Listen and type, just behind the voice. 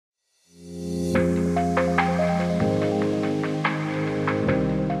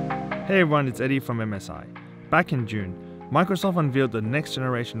Hey everyone, it's Eddie from MSI. Back in June, Microsoft unveiled the next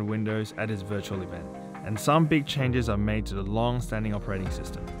generation of Windows at its virtual event, and some big changes are made to the long-standing operating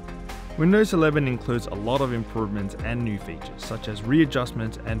system. Windows 11 includes a lot of improvements and new features, such as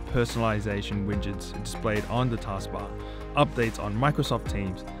readjustments and personalization widgets displayed on the taskbar, updates on Microsoft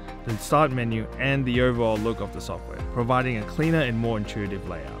Teams, the start menu, and the overall look of the software, providing a cleaner and more intuitive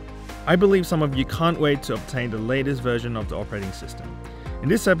layout. I believe some of you can't wait to obtain the latest version of the operating system. In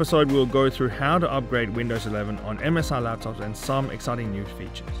this episode, we'll go through how to upgrade Windows 11 on MSI laptops and some exciting new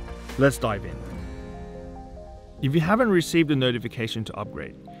features. Let's dive in. If you haven't received a notification to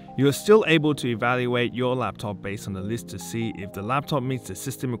upgrade, you are still able to evaluate your laptop based on the list to see if the laptop meets the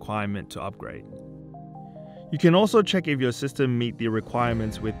system requirement to upgrade. You can also check if your system meets the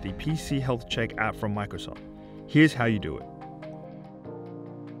requirements with the PC Health Check app from Microsoft. Here's how you do it.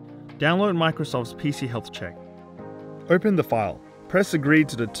 Download Microsoft's PC Health Check. Open the file. Press Agree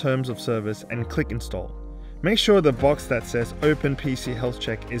to the terms of service and click Install. Make sure the box that says Open PC Health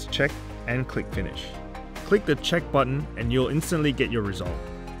Check is checked and click Finish. Click the Check button and you'll instantly get your result.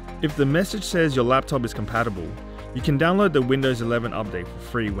 If the message says your laptop is compatible, you can download the Windows 11 update for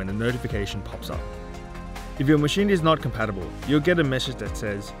free when the notification pops up. If your machine is not compatible, you'll get a message that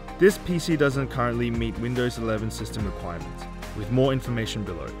says, "This PC doesn't currently meet Windows 11 system requirements," with more information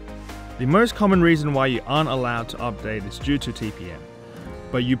below. The most common reason why you aren't allowed to update is due to TPM,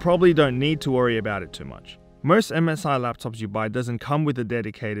 but you probably don't need to worry about it too much. Most MSI laptops you buy doesn't come with a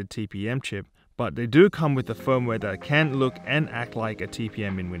dedicated TPM chip, but they do come with a firmware that can look and act like a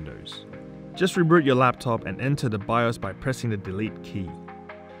TPM in Windows. Just reboot your laptop and enter the BIOS by pressing the Delete key.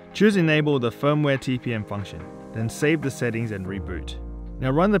 Choose Enable the firmware TPM function, then save the settings and reboot. Now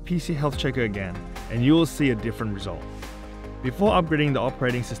run the PC Health Checker again, and you will see a different result. Before upgrading the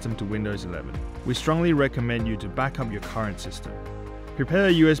operating system to Windows 11, we strongly recommend you to back up your current system. Prepare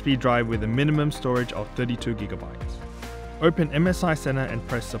a USB drive with a minimum storage of 32 GB. Open MSI Center and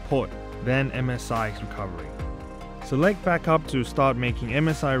press Support, then MSI Recovery. Select Backup to start making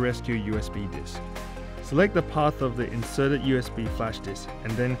MSI Rescue USB disk. Select the path of the inserted USB flash disk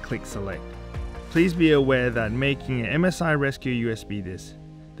and then click Select. Please be aware that making an MSI Rescue USB disk,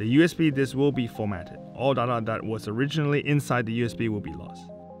 the USB disk will be formatted. All data that was originally inside the USB will be lost.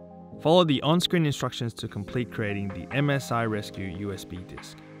 Follow the on-screen instructions to complete creating the MSI Rescue USB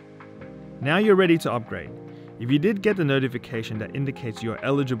disk. Now you're ready to upgrade. If you did get the notification that indicates you're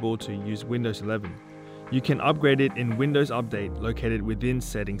eligible to use Windows 11, you can upgrade it in Windows Update located within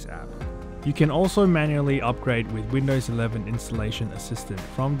Settings app. You can also manually upgrade with Windows 11 Installation Assistant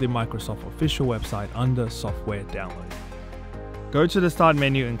from the Microsoft official website under Software Download. Go to the Start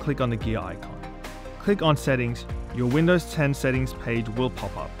menu and click on the gear icon. Click on Settings. Your Windows 10 settings page will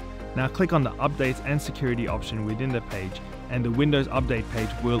pop up. Now click on the Updates and Security option within the page and the Windows Update page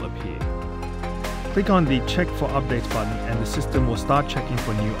will appear. Click on the Check for Updates button and the system will start checking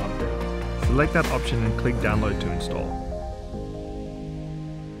for new updates. Select that option and click Download to install.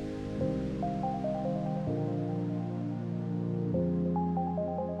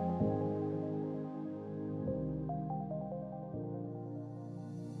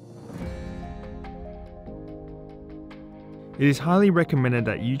 It is highly recommended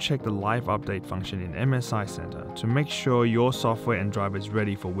that you check the Live Update function in MSI Center to make sure your software and driver is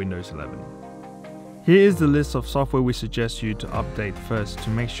ready for Windows 11. Here is the list of software we suggest you to update first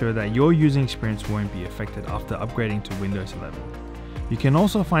to make sure that your using experience won't be affected after upgrading to Windows 11. You can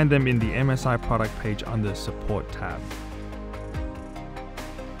also find them in the MSI product page under Support tab.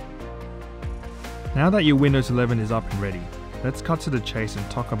 Now that your Windows 11 is up and ready, let's cut to the chase and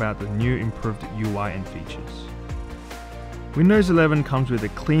talk about the new improved UI and features. Windows 11 comes with a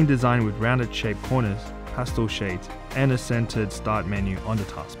clean design with rounded shaped corners, pastel shades, and a centered start menu on the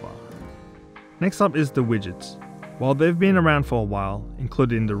taskbar. Next up is the widgets. While they've been around for a while,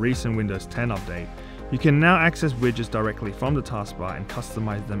 included in the recent Windows 10 update, you can now access widgets directly from the taskbar and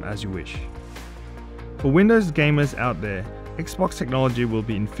customize them as you wish. For Windows gamers out there, Xbox technology will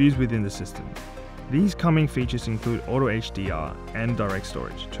be infused within the system. These coming features include Auto HDR and Direct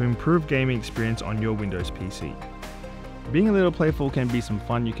Storage to improve gaming experience on your Windows PC. Being a little playful can be some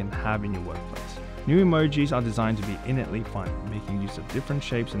fun you can have in your workplace. New emojis are designed to be innately fun, making use of different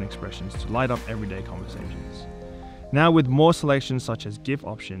shapes and expressions to light up everyday conversations. Now with more selections such as GIF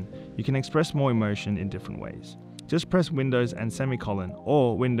option, you can express more emotion in different ways. Just press Windows and semicolon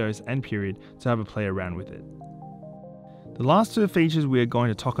or Windows and period to have a play around with it. The last two features we are going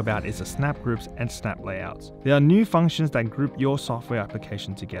to talk about is the Snap Groups and Snap Layouts. They are new functions that group your software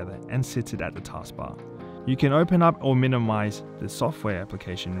application together and sit it at the taskbar. You can open up or minimize the software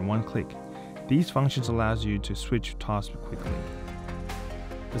application in one click. These functions allows you to switch tasks quickly.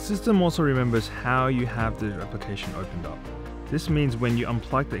 The system also remembers how you have the application opened up. This means when you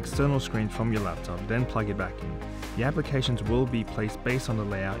unplug the external screens from your laptop, then plug it back in, the applications will be placed based on the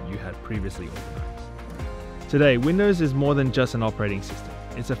layout you had previously organized. Today, Windows is more than just an operating system.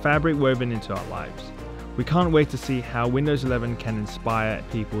 It's a fabric woven into our lives. We can't wait to see how Windows 11 can inspire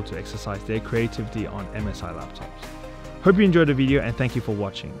people to exercise their creativity on MSI laptops. Hope you enjoyed the video and thank you for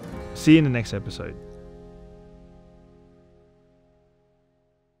watching. See you in the next episode.